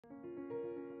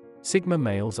Sigma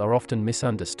males are often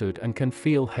misunderstood and can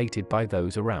feel hated by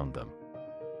those around them.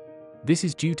 This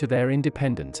is due to their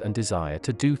independence and desire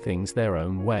to do things their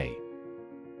own way.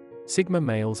 Sigma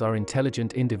males are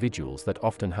intelligent individuals that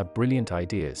often have brilliant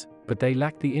ideas, but they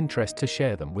lack the interest to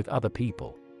share them with other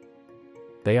people.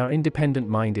 They are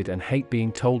independent-minded and hate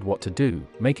being told what to do,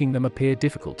 making them appear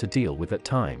difficult to deal with at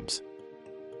times.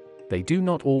 They do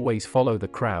not always follow the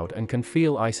crowd and can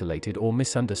feel isolated or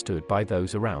misunderstood by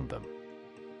those around them.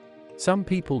 Some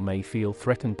people may feel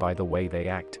threatened by the way they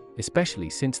act, especially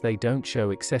since they don't show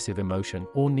excessive emotion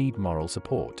or need moral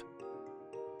support.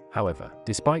 However,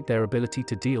 despite their ability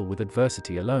to deal with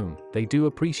adversity alone, they do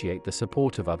appreciate the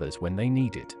support of others when they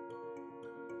need it.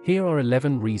 Here are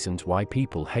 11 reasons why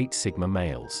people hate Sigma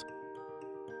males.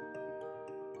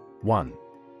 1.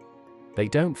 They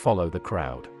don't follow the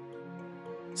crowd.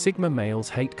 Sigma males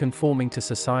hate conforming to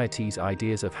society's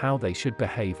ideas of how they should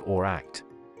behave or act.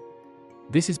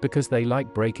 This is because they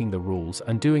like breaking the rules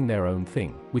and doing their own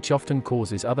thing, which often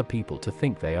causes other people to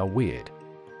think they are weird.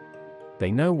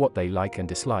 They know what they like and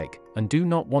dislike, and do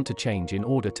not want to change in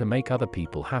order to make other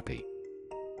people happy.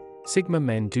 Sigma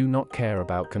men do not care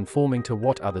about conforming to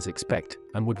what others expect,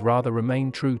 and would rather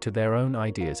remain true to their own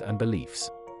ideas and beliefs.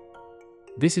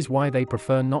 This is why they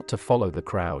prefer not to follow the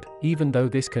crowd, even though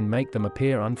this can make them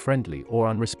appear unfriendly or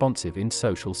unresponsive in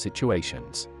social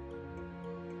situations.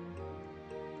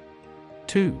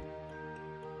 2.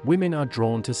 Women are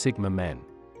drawn to Sigma men.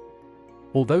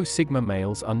 Although Sigma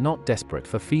males are not desperate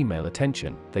for female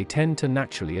attention, they tend to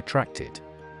naturally attract it.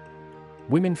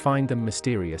 Women find them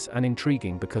mysterious and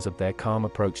intriguing because of their calm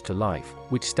approach to life,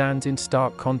 which stands in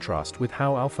stark contrast with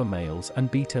how alpha males and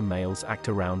beta males act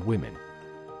around women.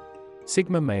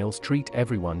 Sigma males treat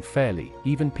everyone fairly,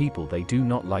 even people they do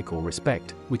not like or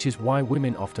respect, which is why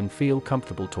women often feel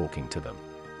comfortable talking to them.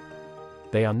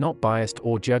 They are not biased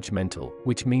or judgmental,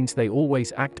 which means they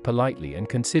always act politely and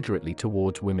considerately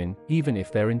towards women, even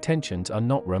if their intentions are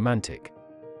not romantic.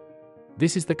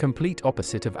 This is the complete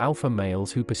opposite of alpha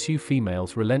males who pursue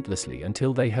females relentlessly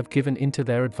until they have given in to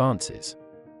their advances.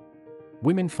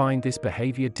 Women find this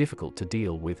behavior difficult to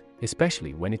deal with,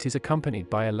 especially when it is accompanied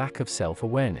by a lack of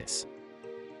self-awareness.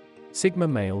 Sigma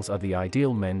males are the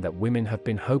ideal men that women have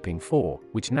been hoping for,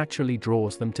 which naturally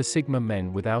draws them to Sigma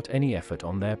men without any effort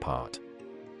on their part.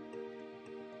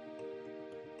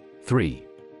 3.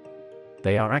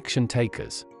 They are action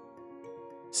takers.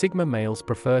 Sigma males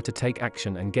prefer to take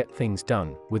action and get things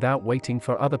done, without waiting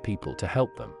for other people to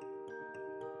help them.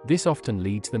 This often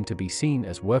leads them to be seen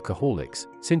as workaholics,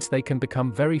 since they can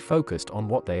become very focused on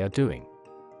what they are doing.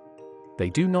 They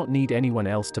do not need anyone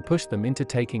else to push them into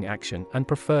taking action and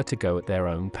prefer to go at their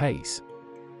own pace.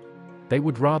 They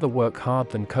would rather work hard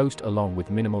than coast along with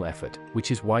minimal effort,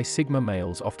 which is why Sigma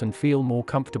males often feel more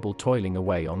comfortable toiling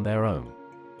away on their own.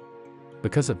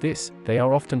 Because of this, they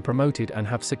are often promoted and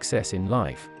have success in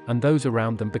life, and those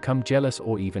around them become jealous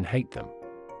or even hate them.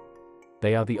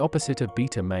 They are the opposite of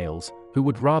beta males, who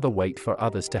would rather wait for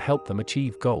others to help them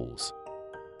achieve goals.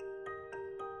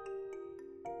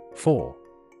 4.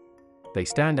 They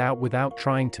stand out without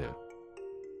trying to.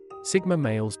 Sigma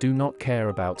males do not care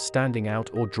about standing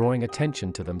out or drawing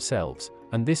attention to themselves,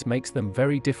 and this makes them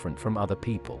very different from other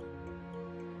people.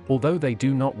 Although they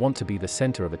do not want to be the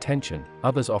center of attention,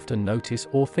 others often notice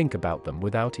or think about them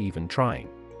without even trying.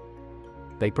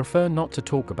 They prefer not to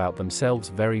talk about themselves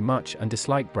very much and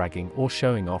dislike bragging or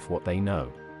showing off what they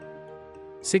know.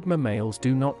 Sigma males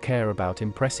do not care about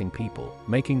impressing people,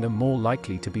 making them more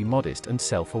likely to be modest and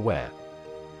self-aware.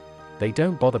 They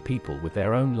don't bother people with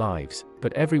their own lives,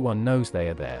 but everyone knows they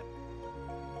are there.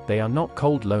 They are not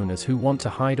cold loners who want to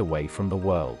hide away from the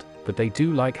world, but they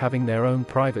do like having their own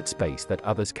private space that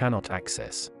others cannot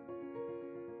access.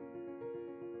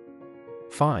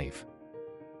 5.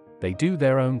 They do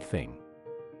their own thing.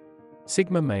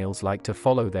 Sigma males like to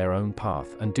follow their own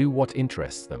path and do what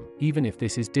interests them, even if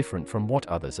this is different from what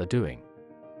others are doing.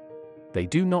 They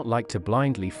do not like to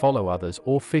blindly follow others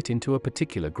or fit into a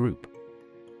particular group.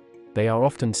 They are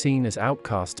often seen as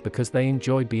outcasts because they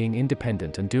enjoy being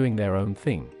independent and doing their own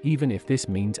thing, even if this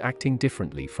means acting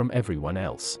differently from everyone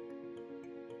else.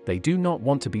 They do not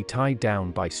want to be tied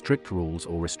down by strict rules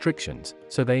or restrictions,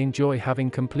 so they enjoy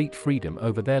having complete freedom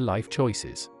over their life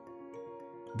choices.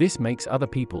 This makes other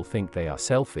people think they are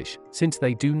selfish, since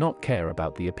they do not care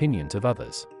about the opinions of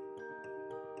others.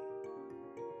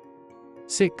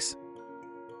 6.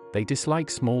 They dislike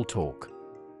small talk.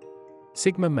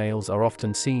 Sigma males are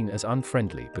often seen as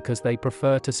unfriendly because they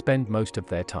prefer to spend most of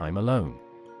their time alone.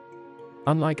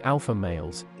 Unlike alpha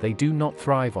males, they do not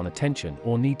thrive on attention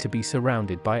or need to be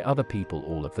surrounded by other people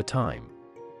all of the time.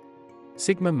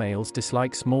 Sigma males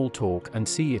dislike small talk and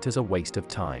see it as a waste of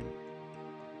time.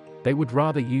 They would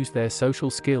rather use their social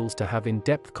skills to have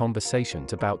in-depth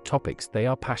conversations about topics they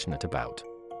are passionate about.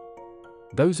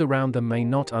 Those around them may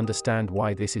not understand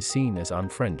why this is seen as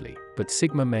unfriendly, but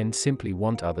Sigma men simply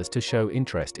want others to show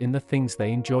interest in the things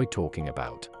they enjoy talking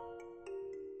about.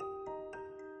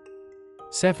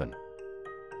 7.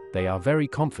 They are very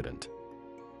confident.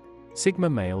 Sigma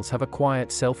males have a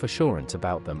quiet self-assurance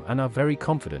about them and are very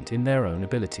confident in their own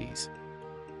abilities.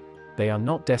 They are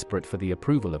not desperate for the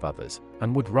approval of others,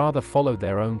 and would rather follow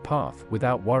their own path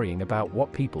without worrying about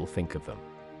what people think of them.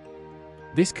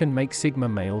 This can make Sigma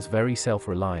males very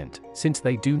self-reliant, since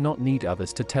they do not need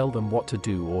others to tell them what to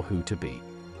do or who to be.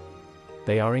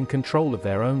 They are in control of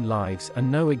their own lives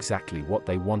and know exactly what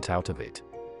they want out of it.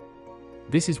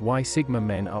 This is why Sigma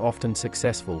men are often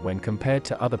successful when compared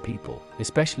to other people,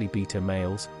 especially beta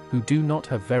males, who do not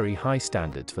have very high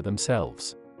standards for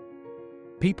themselves.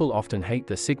 People often hate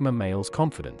the Sigma male's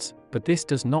confidence, but this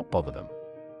does not bother them.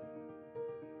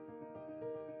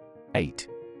 8.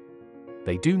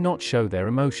 They do not show their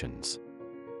emotions.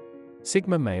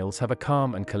 Sigma males have a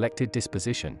calm and collected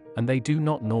disposition, and they do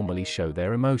not normally show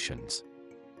their emotions.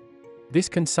 This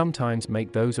can sometimes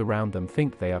make those around them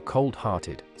think they are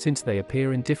cold-hearted, since they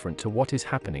appear indifferent to what is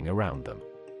happening around them.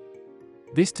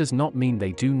 This does not mean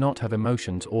they do not have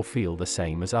emotions or feel the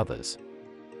same as others.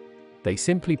 They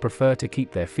simply prefer to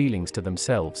keep their feelings to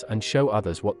themselves and show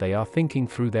others what they are thinking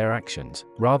through their actions,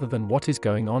 rather than what is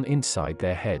going on inside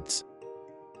their heads.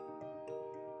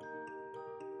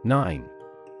 9.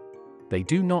 They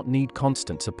do not need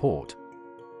constant support.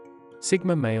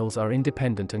 Sigma males are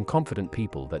independent and confident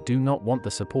people that do not want the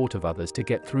support of others to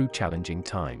get through challenging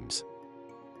times.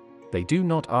 They do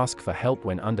not ask for help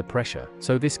when under pressure,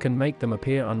 so this can make them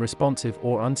appear unresponsive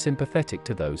or unsympathetic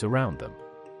to those around them.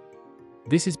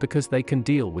 This is because they can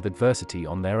deal with adversity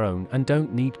on their own and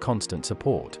don't need constant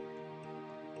support.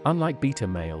 Unlike beta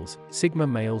males, Sigma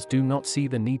males do not see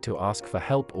the need to ask for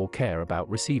help or care about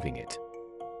receiving it.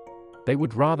 They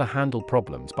would rather handle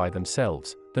problems by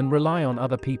themselves than rely on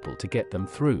other people to get them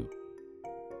through.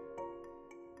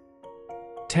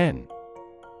 10.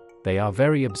 They are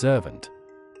very observant.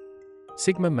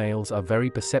 Sigma males are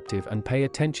very perceptive and pay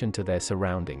attention to their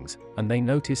surroundings, and they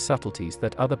notice subtleties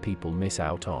that other people miss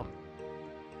out on.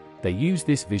 They use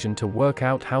this vision to work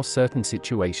out how certain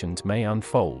situations may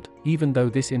unfold, even though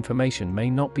this information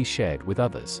may not be shared with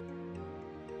others.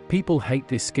 People hate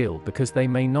this skill because they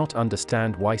may not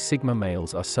understand why Sigma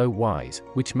males are so wise,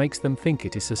 which makes them think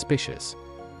it is suspicious.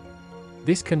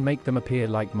 This can make them appear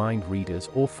like mind readers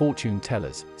or fortune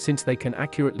tellers, since they can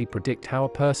accurately predict how a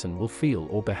person will feel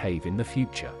or behave in the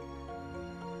future.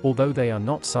 Although they are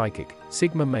not psychic,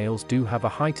 Sigma males do have a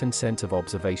heightened sense of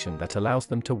observation that allows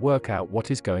them to work out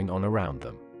what is going on around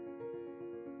them.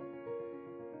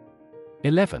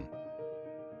 11.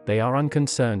 They are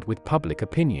unconcerned with public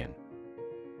opinion.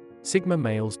 Sigma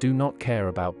males do not care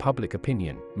about public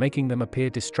opinion, making them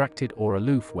appear distracted or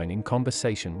aloof when in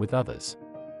conversation with others.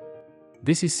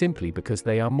 This is simply because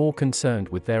they are more concerned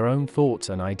with their own thoughts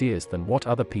and ideas than what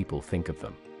other people think of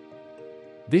them.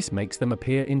 This makes them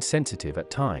appear insensitive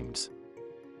at times.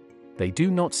 They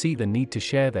do not see the need to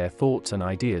share their thoughts and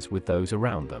ideas with those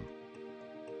around them.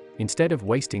 Instead of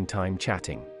wasting time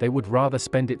chatting, they would rather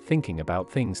spend it thinking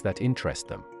about things that interest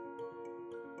them.